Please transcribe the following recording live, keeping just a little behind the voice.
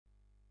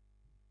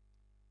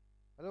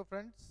Hello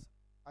friends,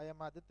 I am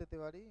Aditya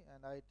Tiwari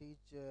and I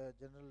teach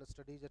General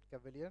Studies at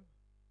CAVALIER.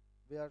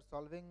 We are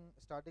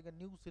starting a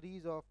new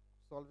series of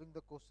solving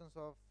the questions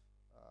of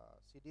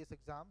CDS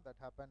exam that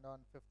happened on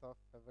 5th of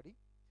February.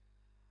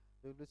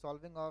 We will be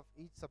solving of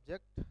each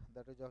subject,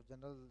 that is of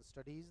General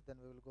Studies, then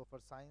we will go for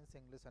Science,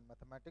 English and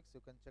Mathematics.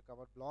 You can check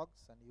our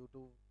blogs and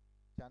YouTube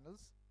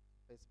channels,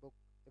 Facebook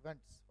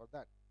events for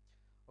that.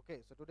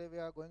 Okay, so today we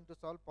are going to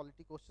solve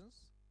polity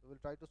questions. We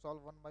will try to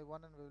solve one by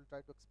one and we will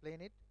try to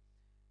explain it.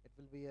 It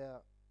will be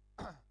a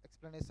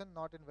explanation,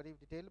 not in very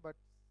detail, but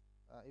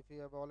if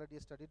you have already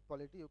studied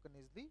polity, you can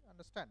easily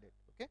understand it.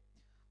 Okay,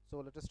 so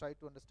let us try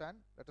to understand.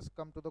 Let us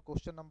come to the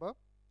question number.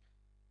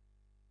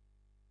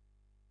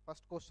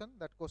 First question.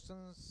 That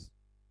questions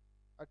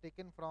are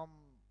taken from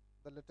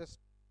the latest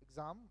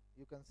exam.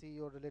 You can see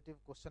your relative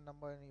question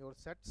number in your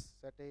sets,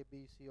 set A,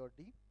 B, C or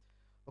D.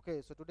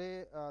 Okay, so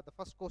today the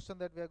first question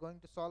that we are going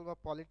to solve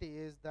of polity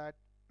is that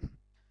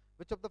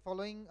which of the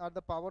following are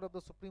the power of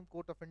the Supreme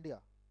Court of India?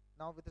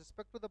 Now, with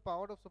respect to the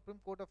power of Supreme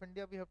Court of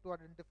India, we have to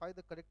identify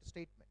the correct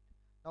statement.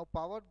 Now,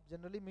 power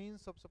generally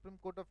means of Supreme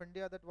Court of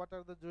India that what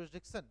are the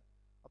jurisdiction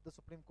of the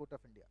Supreme Court of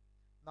India.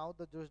 Now,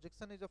 the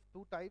jurisdiction is of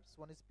two types.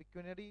 One is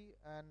pecuniary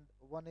and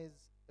one is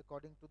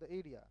according to the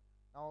area.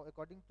 Now,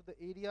 according to the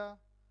area,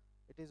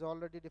 it is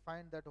already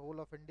defined that whole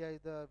of India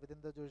is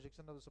within the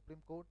jurisdiction of the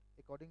Supreme Court.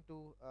 According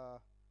to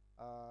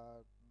uh,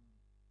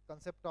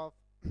 concept of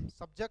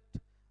subject,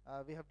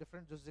 we have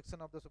different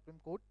jurisdiction of the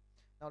Supreme Court.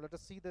 Now let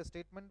us see the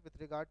statement with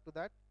regard to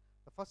that.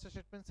 The first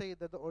statement says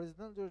that the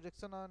original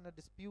jurisdiction on a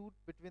dispute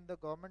between the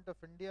government of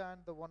India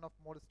and the one of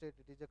more state.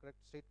 It is a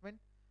correct statement.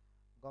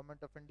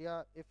 Government of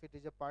India, if it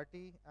is a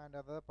party and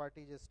another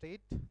party is a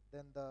state,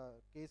 then the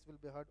case will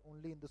be heard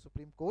only in the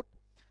Supreme Court.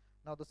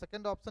 Now the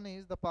second option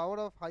is the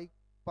power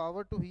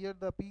to hear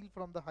the appeal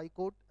from the High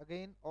Court.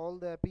 Again, all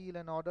the appeal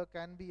and order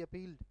can be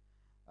appealed.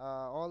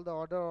 All the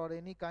order or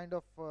any kind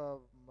of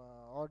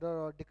order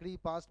or decree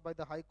passed by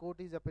the High Court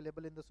is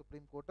appealable in the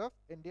Supreme Court of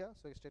India.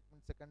 So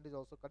statement second is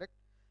also correct.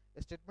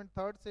 Statement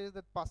third says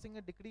that passing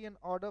a decree and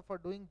order for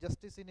doing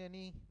justice in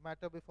any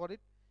matter before it.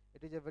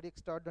 It is a very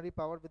extraordinary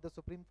power with the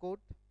Supreme Court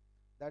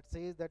that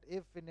says that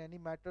if in any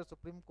matter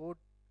Supreme Court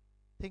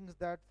thinks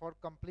that for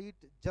complete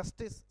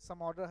justice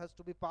some order has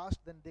to be passed,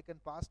 then they can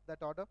pass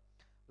that order.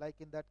 Like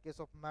in that case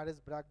of marriage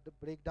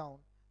breakdown,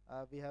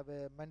 we have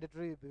a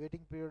mandatory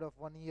waiting period of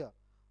 1 year,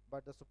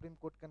 but the Supreme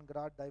Court can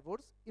grant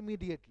divorce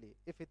immediately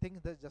if he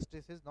thinks that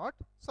justice is not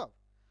served.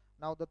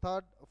 Now the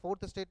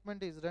fourth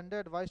statement is render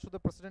advice to the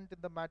President in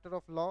the matter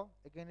of law.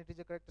 Again, it is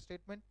a correct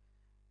statement.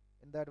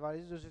 In the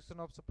advisory jurisdiction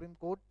of Supreme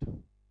Court,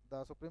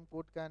 the Supreme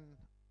Court can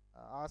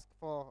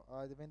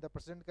the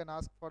President can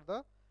ask for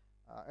the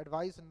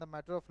advice in the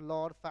matter of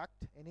law or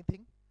fact,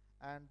 anything,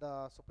 and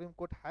the Supreme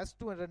Court has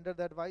to render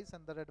the advice,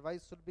 and the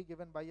advice should be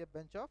given by a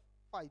bench of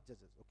 5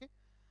 judges. Okay.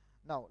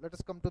 Now let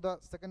us come to the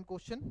second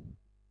question.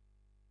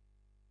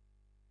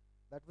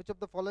 That which of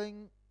the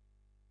following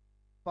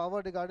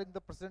power regarding the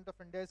President of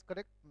India is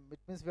correct? It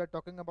means we are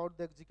talking about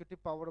the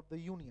executive power of the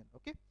Union.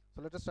 Okay.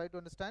 So let us try to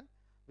understand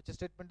which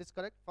statement is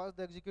correct. First,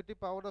 the executive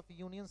power of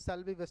Union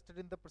shall be vested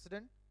in the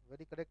President.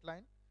 Very correct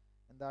line.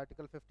 In the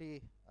Article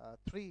 53,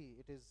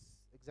 it is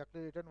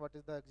exactly written what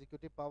is the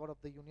executive power of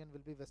the Union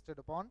will be vested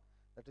upon.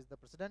 That is the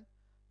President.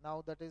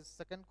 Now that is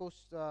second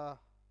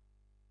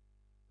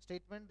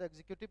statement. The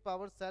executive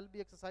power shall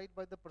be exercised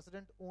by the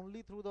President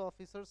only through the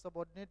officers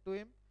subordinate to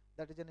him.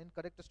 That is an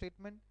incorrect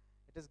statement.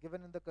 It is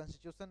given in the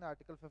Constitution,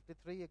 Article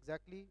 53,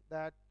 exactly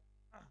that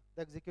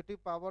the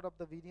executive power of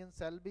the Union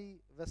shall be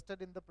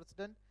vested in the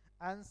President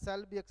and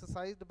shall be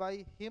exercised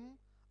by him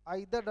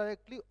either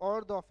directly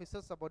or the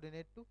officers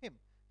subordinate to him.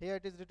 Here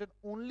it is written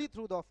only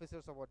through the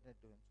officers subordinate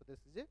to him. So this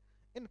is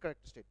a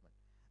incorrect statement.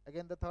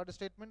 Again, the third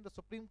statement, the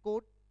Supreme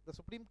Court, the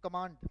Supreme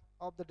Command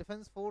of the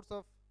Defense Force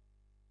of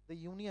the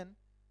Union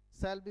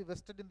shall be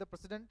vested in the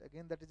President.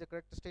 Again, that is a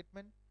correct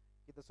statement.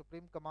 The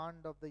Supreme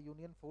Command of the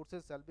Union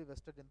forces shall be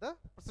vested in the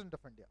President of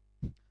India.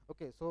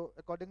 Okay, so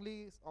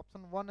accordingly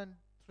option 1 and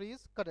 3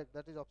 is correct.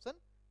 That is option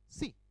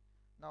C.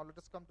 Now let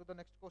us come to the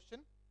next question.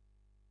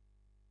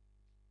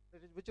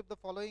 That is which of the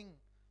following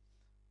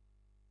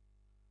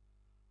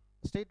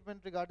statement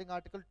regarding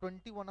Article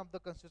 21 of the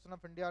Constitution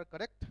of India are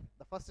correct?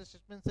 The first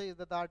statement says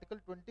that the Article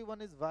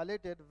 21 is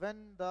violated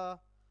when the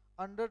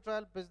under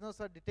trial prisoners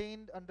are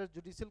detained under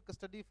judicial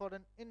custody for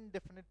an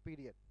indefinite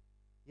period.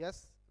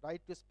 Yes,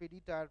 right to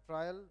speedy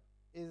trial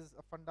is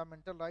a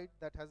fundamental right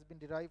that has been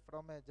derived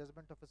from a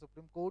judgment of a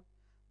Supreme Court,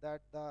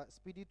 that the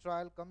speedy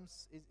trial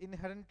is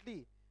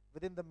inherently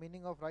within the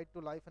meaning of right to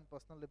life and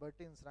personal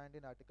liberty enshrined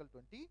in Article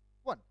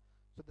 21.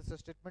 So this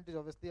statement is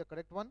obviously a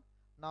correct one.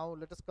 Now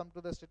let us come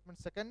to the statement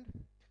second.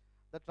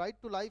 That right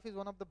to life is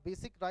one of the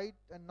basic right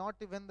and not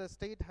even the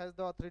state has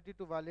the authority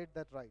to violate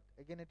that right.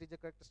 Again, it is a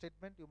correct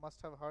statement. You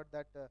must have heard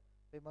that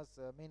famous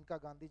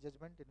Menka Gandhi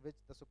judgment in which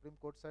the Supreme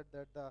Court said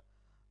that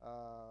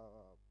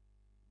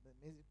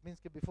it means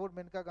that before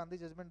Menka Gandhi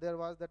judgment there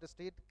was that a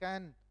state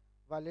can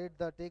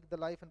take the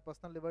life and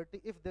personal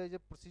liberty if there is a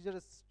procedure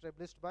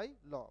established by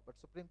law. But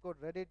Supreme Court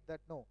read it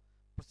that no,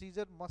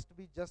 procedure must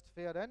be just,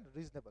 fair and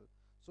reasonable.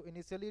 So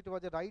initially it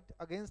was a right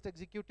against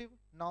executive.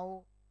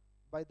 Now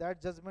by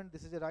that judgment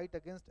this is a right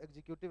against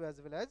executive as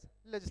well as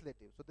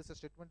legislative. So this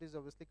statement is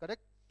obviously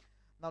correct.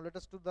 Now let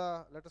us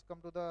come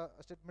to the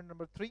statement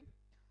number 3,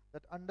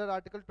 that under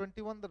Article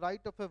 21 the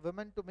right of a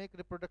woman to make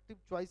reproductive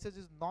choices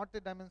is not a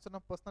dimension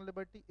of personal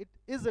liberty, it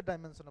is a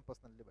dimension of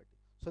personal liberty.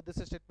 So this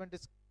statement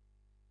is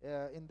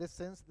in this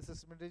sense this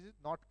statement is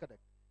not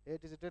correct.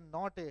 It is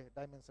not a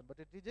dimension, but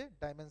it is a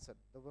dimension.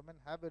 The women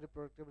have a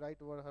reproductive right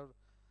over her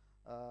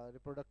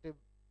reproductive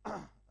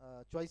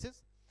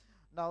choices.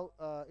 Now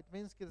it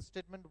means that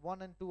statement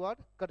 1 and 2 are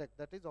correct.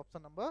 That is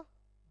option number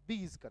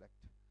B is correct.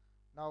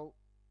 Now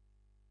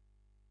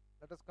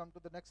let us come to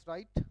the next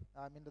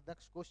the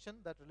next question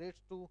that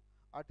relates to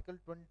Article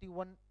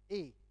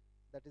 21A,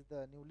 that is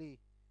the newly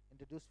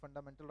introduced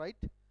fundamental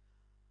right.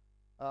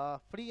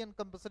 Free and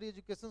compulsory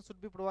education should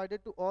be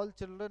provided to all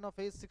children of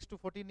age 6 to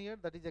 14 years.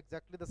 That is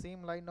exactly the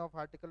same line of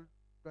Article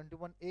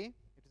 21A.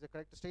 It is a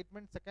correct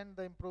statement. Second,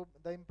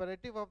 the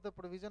imperative of the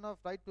provision of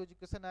Right to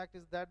Education Act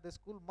is that the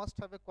school must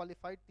have a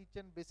qualified teacher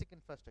and basic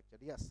infrastructure.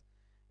 Yes,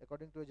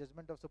 according to a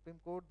judgment of Supreme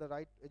Court, the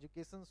right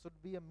education should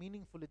be a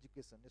meaningful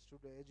education. It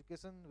should be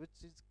education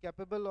which is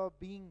capable of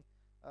being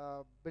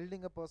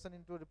building a person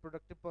into a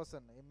reproductive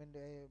person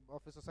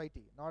of a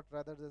society, not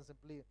rather than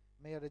simply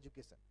mere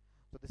education.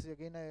 So this is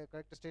again a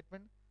correct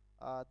statement.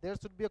 There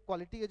should be a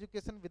quality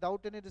education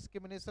without any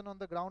discrimination on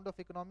the ground of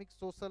economic,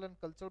 social, and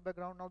cultural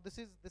background. Now this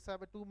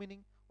have a two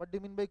meaning. What do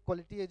you mean by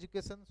quality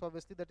education? So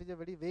obviously that is a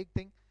very vague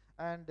thing,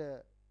 and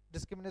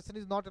discrimination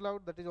is not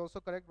allowed. That is also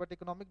correct, but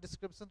economic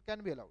discrimination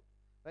can be allowed,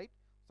 right?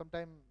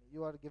 Sometimes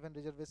you are given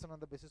reservation on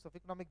the basis of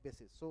economic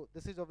basis. So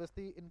this is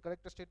obviously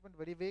incorrect statement,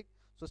 very vague.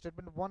 So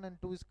statement 1 and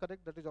 2 is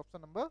correct. That is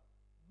option number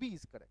B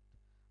is correct.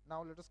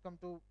 Now let us come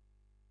to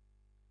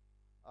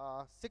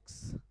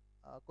 6.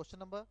 Question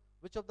number: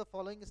 which of the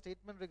following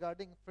statement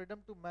regarding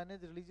freedom to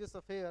manage religious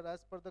affair as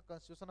per the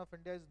Constitution of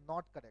India is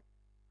not correct?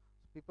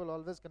 So people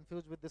always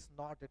confuse with this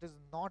not. It is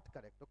not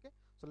correct. Okay.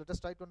 So let us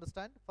try to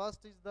understand.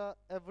 First is the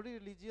every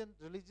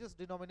religious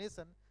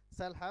denomination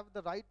shall have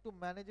the right to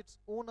manage its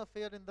own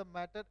affair in the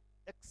matter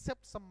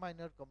except some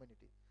minor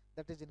community.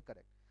 That is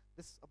incorrect.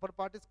 This upper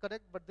part is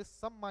correct, but this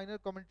some minor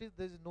communities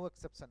there is no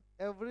exception.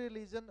 Every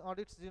religion or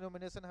its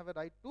denomination have a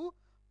right to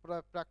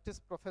practice,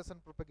 profess,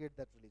 and propagate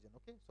that religion.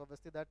 Okay, so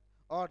obviously that,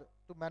 or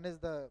to manage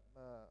the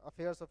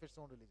affairs of its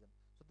own religion.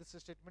 So this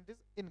statement is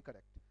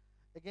incorrect.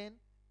 Again,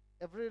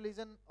 every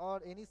religion or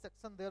any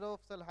section thereof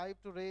shall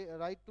have to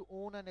right to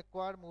own and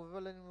acquire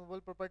movable and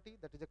immovable property.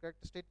 That is a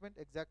correct statement,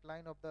 exact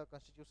line of the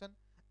Constitution.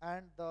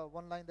 And the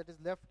one line that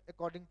is left,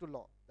 according to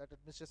law, that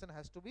administration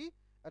has to be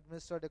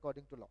administered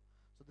according to law.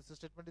 So this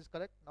statement is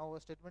correct. Now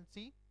statement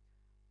C.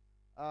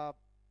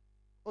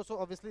 Also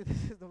obviously this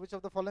is which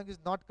of the following is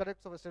not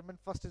correct. So statement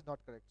first is not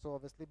correct. So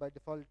obviously by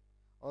default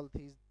all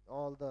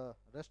the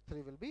rest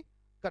three will be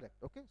correct.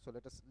 Okay, so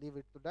let us leave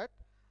it to that.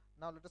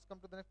 Now let us come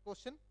to the next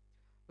question.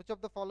 Which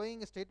of the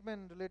following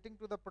statement relating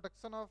to the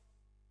protection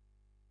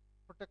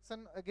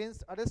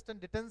against arrest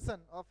and detention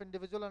of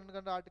individual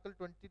under Article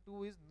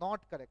 22 is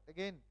not correct?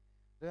 Again,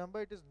 remember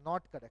it is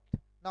not correct.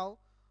 Now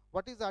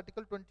what is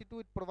Article 22?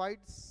 It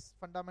provides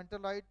fundamental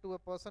right to a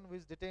person who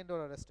is detained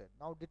or arrested.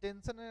 Now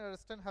detention and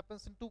arrest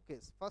happens in two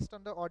cases. First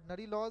under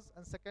ordinary laws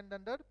and second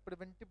under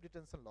preventive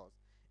detention laws.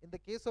 In the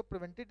case of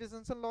preventive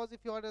detention laws, if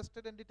you are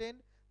arrested and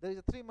detained, there is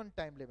a 3-month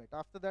time limit.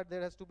 After that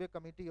there has to be a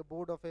committee, a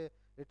board of a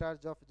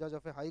retired judge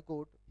of a high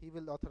court. He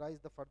will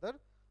authorize the further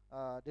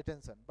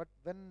detention. But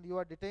when you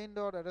are detained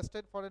or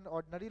arrested for an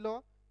ordinary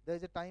law, there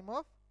is a time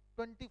of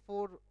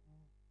 24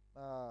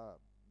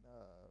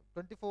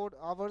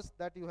 hours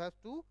that you have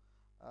to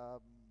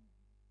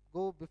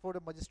go before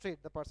a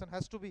magistrate. The person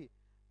has to be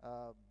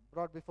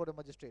brought before a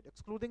magistrate,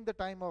 excluding the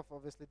time of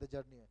obviously the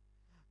journey.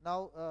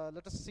 Now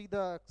let us see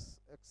the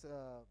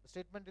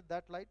statement in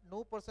that light.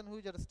 No person who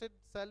is arrested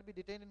shall be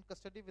detained in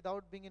custody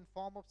without being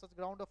informed of such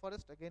ground of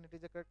arrest. Again, it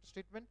is a correct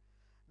statement.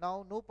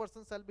 Now no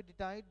person shall be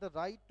denied the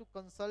right to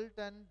consult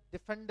and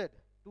defended,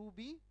 to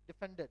be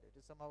defended. It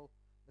is somehow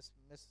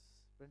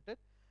misprinted.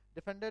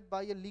 Defended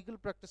by a legal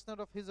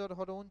practitioner of his or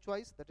her own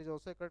choice. That is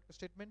also a correct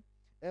statement.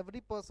 Every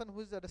person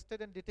who is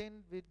arrested and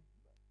detained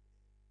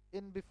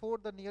before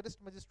the nearest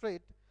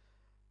magistrate,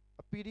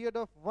 a period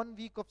of 1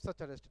 week of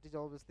such arrest. It is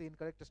obviously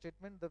incorrect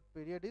statement. The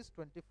period is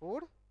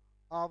 24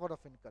 hours of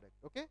incorrect.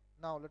 Okay.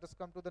 Now let us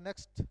come to the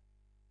next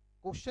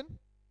question.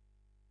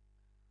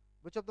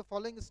 Which of the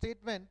following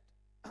statement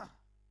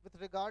with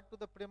regard to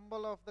the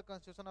preamble of the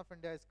Constitution of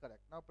India is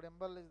correct? Now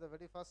preamble is the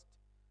very first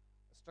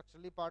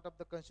structurally part of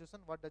the Constitution.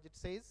 What does it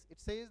says? It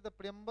says the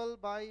preamble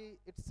by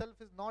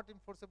itself is not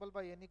enforceable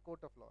by any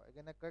court of law.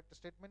 Again, a correct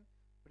statement.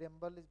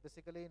 Preamble is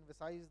basically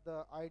emphasize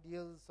the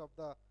ideals of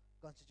the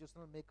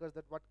constitutional makers,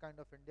 that what kind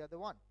of India they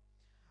want.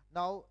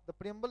 Now the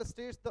preamble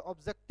states the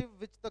objective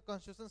which the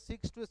Constitution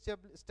seeks to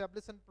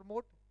establish and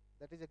promote.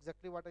 That is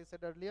exactly what I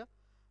said earlier.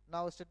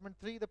 Now statement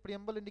 3, the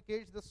preamble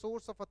indicates the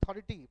source of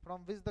authority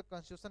from which the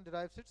Constitution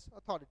derives its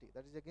authority.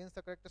 That is against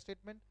the correct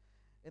statement.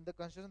 In the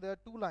constitution there are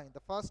two lines. The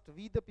first,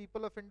 we the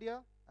people of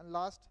India, and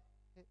last,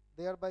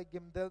 thereby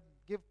give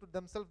to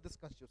themselves this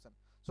constitution.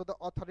 So the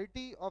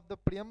authority of the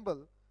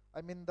preamble,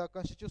 I mean the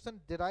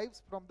constitution,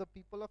 derives from the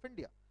people of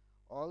India.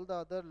 All the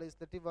other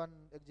legislative and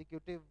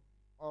executive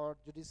or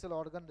judicial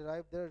organ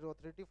derive their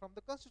authority from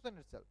the constitution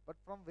itself. But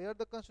from where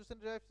the constitution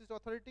derives its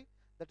authority?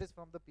 That is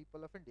from the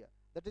people of India.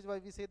 That is why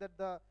we say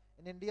that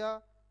in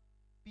India,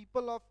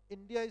 people of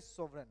India is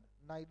sovereign.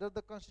 Neither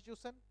the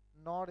constitution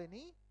nor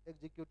any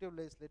executive,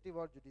 legislative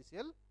or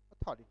judicial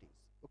authorities.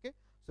 Okay.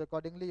 So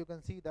accordingly you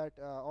can see that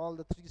all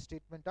the three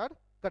statements are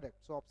correct.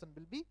 So option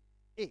will be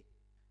A.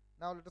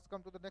 Now let us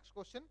come to the next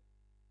question.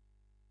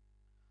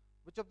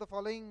 Which of the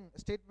following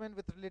statement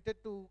with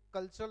related to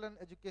cultural and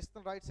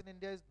educational rights in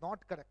India is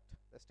not correct?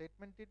 The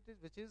statement it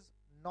is which is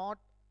not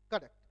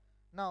correct.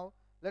 Now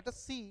let us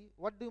see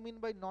what do you mean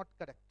by not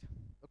correct.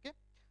 Okay.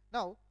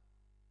 Now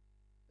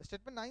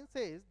statement 9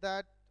 says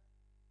that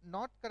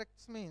not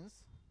correction means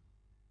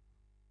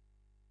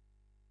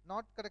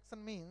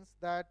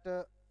that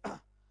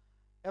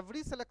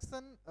every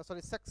section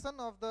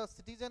of the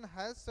citizen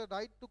has a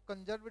right to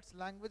conserve its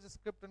language,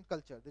 script and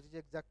culture. This is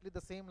exactly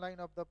the same line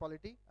of the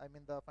polity, I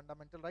mean the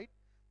fundamental right.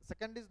 The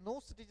second is, no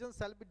citizen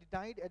shall be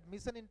denied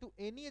admission into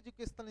any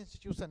educational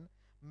institution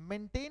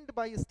maintained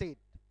by a state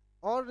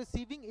or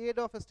receiving aid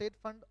of a state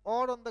fund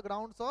or on the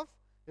grounds of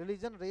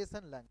religion, race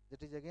and language.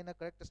 That is again a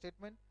correct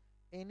statement.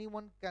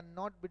 Anyone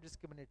cannot be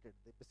discriminated.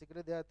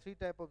 Basically there are three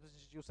types of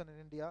institutions in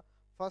India.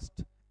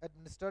 First,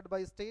 administered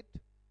by state,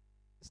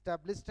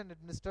 established and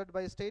administered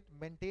by state,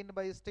 maintained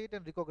by state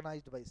and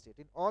recognized by state.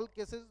 In all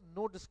cases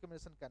no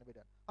discrimination can be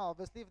done.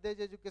 Obviously if there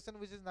is education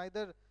which is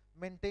neither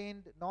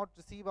maintained, not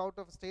received out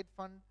of state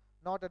fund,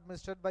 not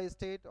administered by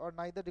state or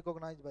neither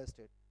recognized by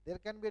state, there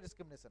can be a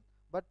discrimination.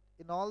 But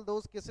in all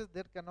those cases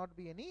there cannot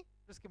be any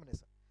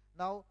discrimination.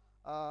 Now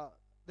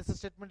this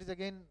statement is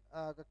again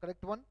the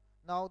correct one.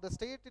 Now the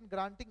state in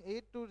granting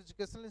aid to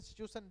educational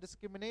institution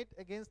discriminate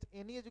against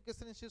any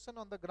educational institution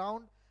on the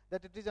ground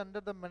that it is under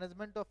the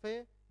management of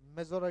a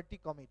majority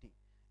committee.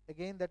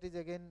 Again that is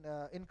again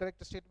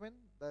incorrect statement.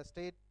 The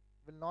state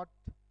will not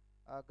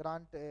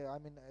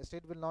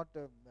state will not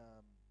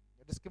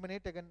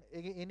discriminate against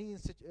any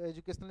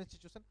educational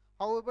institution.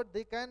 However,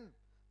 they can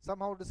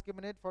somehow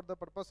discriminate for the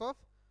purpose of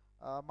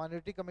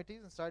minority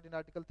committees inside in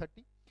Article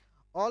 30.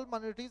 All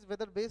minorities,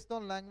 whether based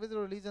on language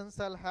or religion,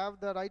 shall have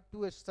the right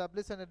to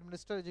establish and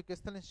administer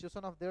educational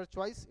institution of their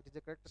choice. It is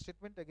a correct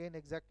statement. Again,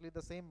 exactly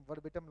the same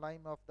verbatim line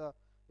of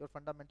your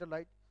fundamental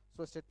right.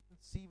 So statement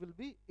C will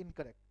be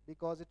incorrect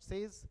because it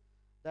says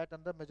that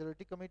under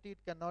majority committee it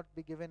cannot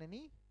be given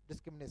any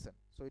discrimination.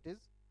 So it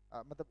is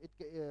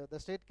the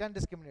state can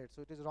discriminate.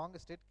 So it is wrong.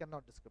 State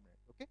cannot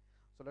discriminate. Okay.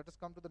 So let us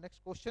come to the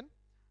next question.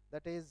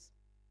 That is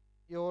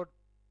your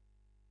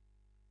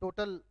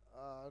total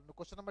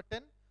question number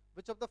 10.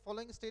 Which of the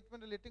following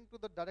statement relating to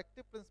the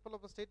directive principle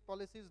of a state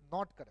policy is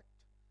not correct?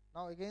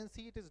 Now again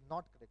see, it is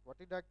not correct. What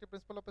is directive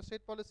principle of a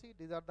state policy?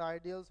 These are the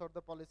ideals or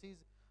the policies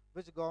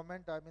which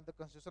government, I mean the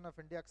Constitution of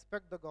India,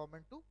 expect the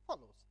government to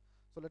follow.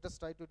 So let us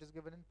try to, it is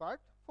given in part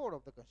 4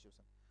 of the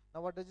Constitution.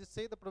 Now what does it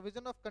say? The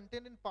provision of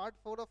contained in part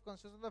 4 of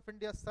Constitution of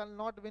India shall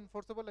not be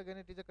enforceable. Again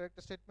it is a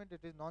correct statement.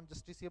 It is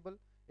non-justiciable.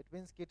 It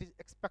means it is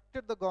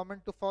expected the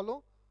government to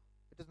follow.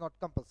 It is not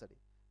compulsory.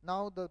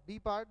 Now the B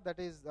part, that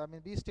is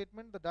B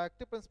statement, the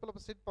directive principle of a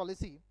state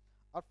policy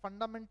are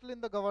fundamental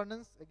in the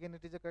governance. Again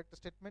it is a correct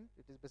statement.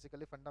 It is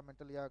basically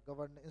fundamentally a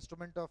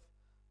instrument of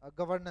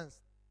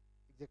governance.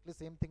 Exactly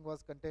same thing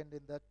was contained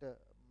in that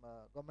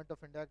Government of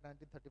India Act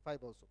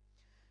 1935 also.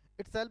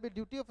 It shall be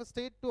duty of a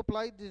state to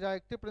apply the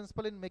directive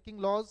principle in making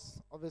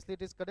laws. Obviously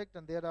it is correct,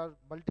 and there are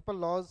multiple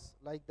laws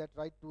like that,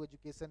 right to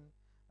education,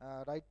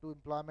 right to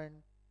employment,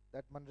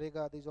 that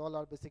Manrega. These all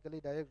are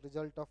basically direct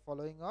result of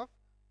following of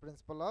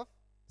principle of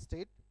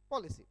state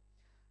policy.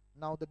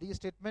 Now the D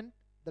statement,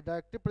 the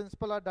directive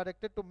principle are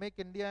directed to make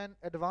India an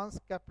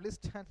advanced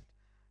capitalist and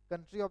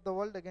country of the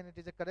world. Again it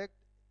is a correct.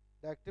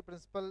 Directive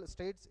principle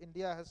states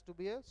India has to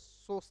be a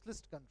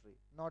socialist country,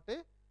 not a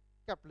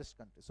capitalist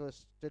country. So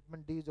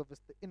statement D is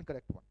obviously the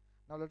incorrect one.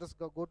 Now let us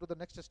go to the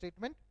next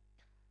statement.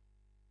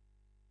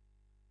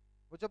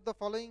 Which of the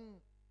following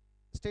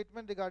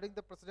statement regarding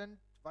the President,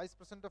 Vice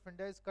President of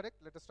India is correct?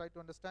 Let us try to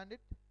understand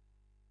it.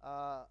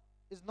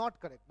 Is not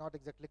correct, not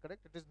exactly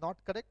correct. It is not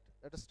correct.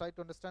 Let us try to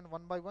understand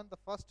one by one. The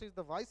first is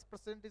the Vice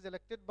President is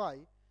elected by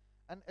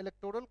an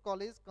electoral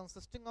college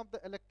consisting of the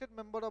elected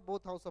member of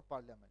both House of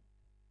Parliament.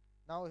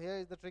 Now here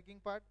is the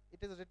tricking part.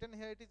 It is written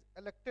here, it is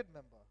elected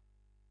member.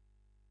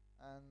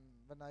 And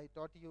when I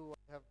taught you,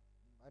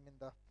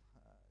 the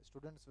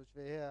students which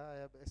were here,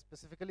 I have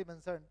specifically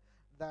mentioned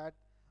that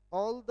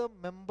all the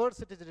members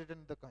it is written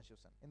in the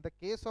Constitution. In the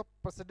case of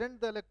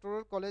President, the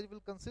electoral college will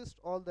consist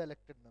all the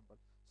elected members.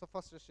 So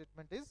first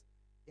statement is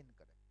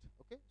incorrect.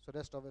 Okay, so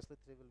rest obviously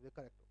 3 will be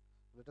correct.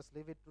 Let us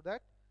leave it to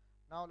that.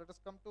 Now let us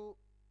come to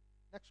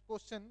next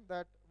question,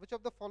 that which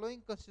of the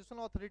following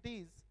constitutional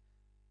authorities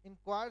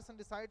inquires and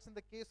decides in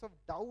the case of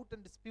doubt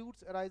and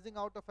disputes arising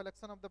out of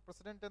election of the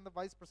President and the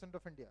Vice President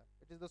of India.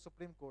 It is the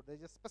Supreme Court. There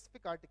is a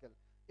specific article.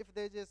 If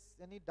there is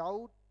any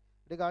doubt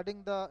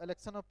regarding the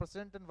election of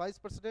President and Vice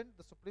President,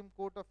 the Supreme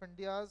Court of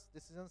India's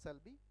decision shall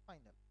be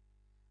final.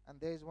 And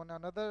there is one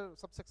another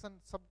subsection,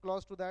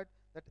 subclause to that,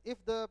 that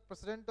if the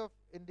President of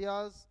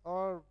India's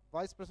or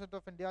Vice President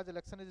of India's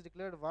election is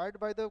declared void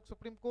by the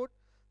Supreme Court,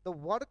 the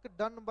work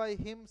done by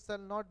him shall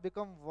not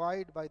become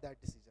void by that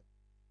decision.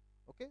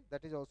 Okay,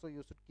 that is also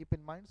you should keep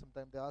in mind.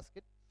 Sometimes they ask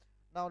it.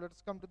 Now let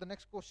us come to the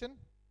next question.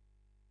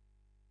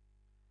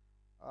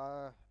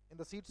 In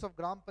the seats of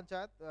Gram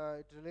Panchayat,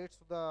 it relates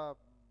to the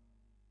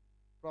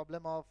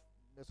problem of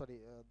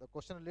the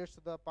question relates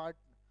to the part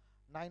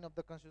 9 of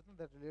the constitution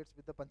that relates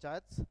with the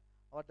panchayats.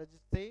 What does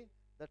it say?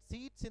 That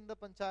seats in the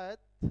panchayat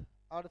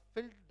are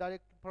filled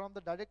from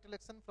the direct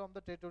election from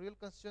the territorial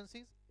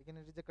constituencies. Again,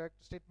 it is a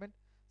correct statement.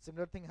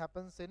 Similar thing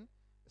happens in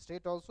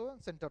state also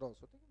and center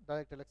also.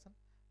 Direct election.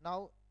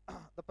 Now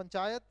the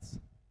panchayats,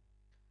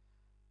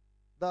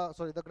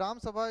 the Gram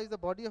Sabha is the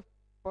body of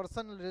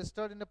person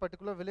registered in a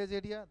particular village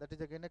area. That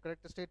is again a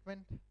correct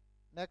statement.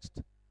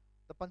 Next,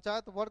 the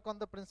panchayat work on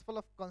the principle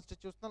of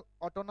constitutional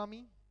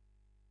autonomy.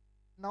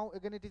 Now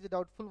again it is a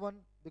doubtful one,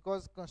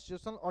 because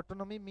constitutional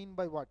autonomy mean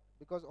by what?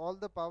 Because all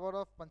the power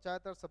of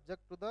panchayat are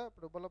subject to the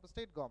approval of a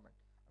state government.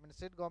 I mean,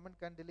 state government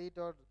can delete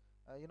or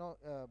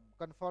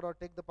confer or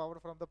take the power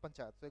from the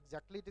panchayat. So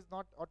exactly it is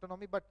not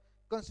autonomy, but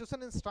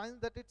constitution enshrines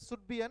that it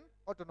should be an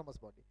autonomous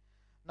body.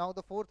 Now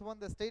the fourth one,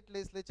 the state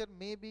legislature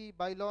may be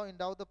by law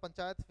endow the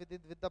panchayats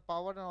with the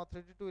power and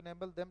authority to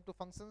enable them to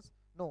functions.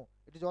 No,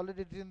 it is already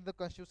written in the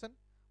constitution,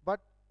 but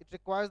it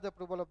requires the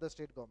approval of the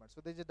state government.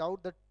 So there is a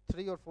doubt that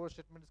 3 or 4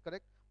 statement is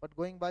correct, but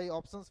going by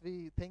options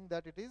we think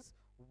that it is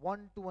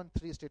 1, 2 and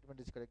 3 statement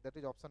is correct. That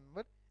is option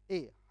number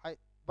A.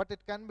 But it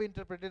can be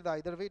interpreted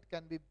either way. It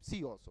can be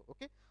C also.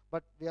 Okay,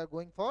 but we are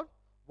going for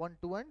 1,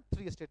 2 and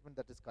 3 statement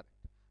that is correct.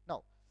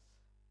 Now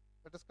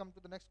let us come to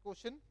the next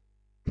question.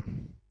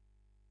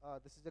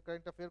 This is a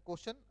current affair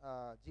question,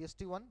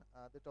 GST one,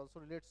 that also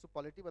relates to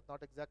polity but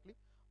not exactly.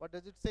 What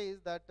does it say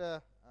is that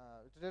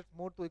it relates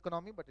more to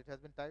economy, but it has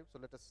been typed, so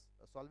let us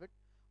solve it.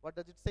 What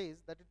does it say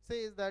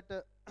is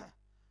that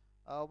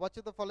what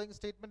is the following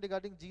statement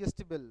regarding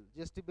GST bill?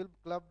 GST bill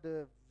clubbed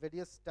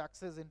various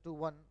taxes into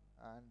one,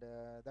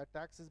 and that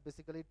tax is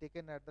basically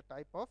taken at the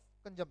type of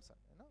consumption,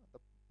 the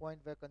point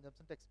where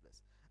consumption takes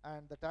place,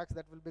 and the tax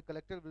that will be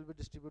collected will be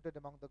distributed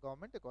among the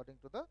government according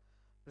to the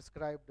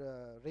prescribed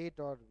rate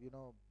or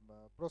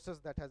process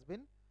that has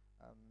been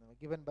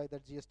given by the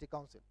GST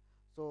council.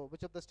 So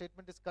which of the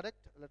statement is correct?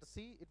 Let us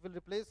see. It will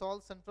replace all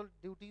central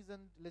duties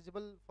and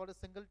eligible for a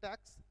single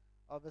tax.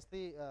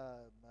 Obviously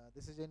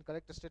this is an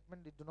incorrect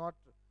statement. It do not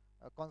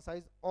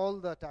concise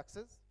all the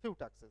taxes, few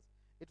taxes.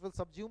 It will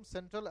subsume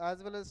central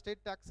as well as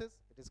state taxes.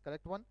 It is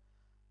correct one.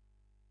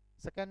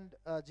 Second,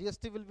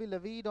 GST will be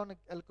levied on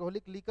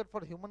alcoholic liquor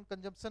for human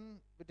consumption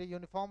with a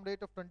uniform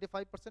rate of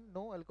 25%.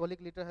 No, alcoholic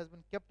liquor has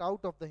been kept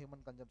out of the human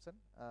consumption.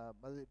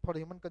 For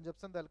human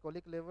consumption, the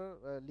alcoholic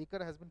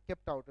liquor has been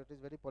kept out. It is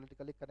very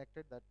politically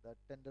connected, that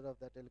tender of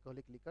that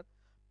alcoholic liquor.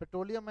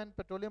 Petroleum and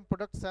petroleum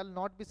products shall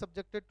not be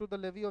subjected to the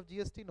levy of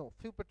GST. No,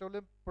 few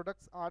petroleum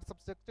products are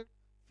subjected,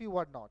 few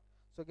are not.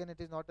 So again, it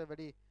is not a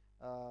very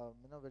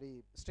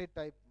very straight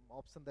type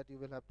option that you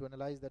will have to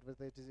analyze that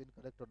whether it is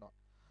incorrect or not.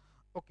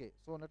 Okay,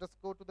 so let us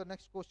go to the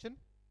next question.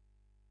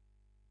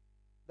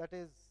 That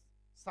is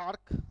SARC,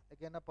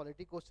 again a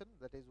polity question,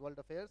 that is world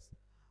affairs.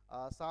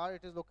 SAR,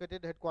 it is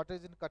located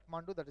headquarters in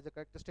Kathmandu, that is a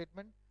correct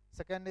statement.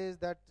 Second is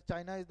that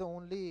China is the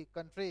only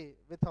country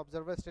with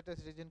observer status,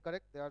 it is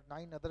incorrect. There are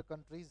 9 other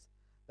countries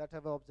that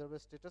have observer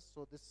status,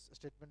 so this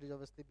statement is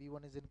obviously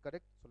B1 is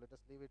incorrect, so let us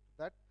leave it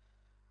to that.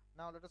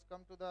 Now let us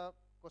come to the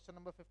question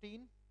number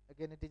 15.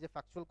 Again, it is a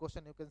factual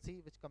question. You can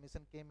see which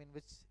commission came in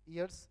which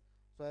years.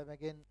 So I am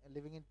again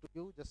leaving it to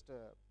you. Just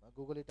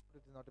Google it out.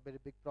 It is not a very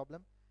big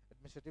problem.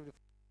 Administrative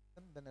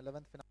Reform, then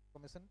 11th Finance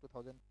Commission,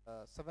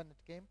 2007 it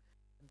came.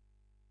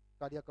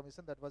 Cardia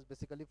Commission, that was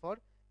basically for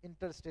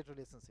interstate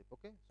relationship.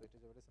 Okay, so it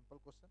is a very simple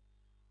question.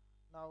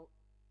 Now,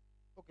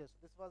 okay, so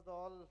this was the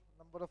all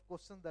number of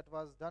questions that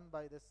was done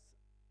by this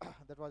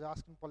that was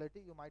asked in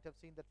polity. You might have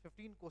seen that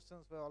 15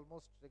 questions were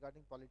almost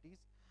regarding polities.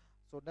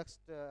 So next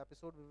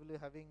episode we will be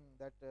having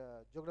that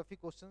geography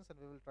questions, and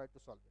we will try to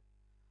solve it.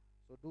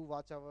 So do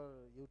watch our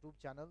YouTube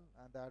channel,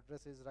 and the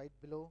address is right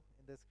below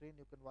in the screen.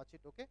 You can watch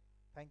it. Okay,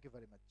 thank you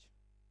very much.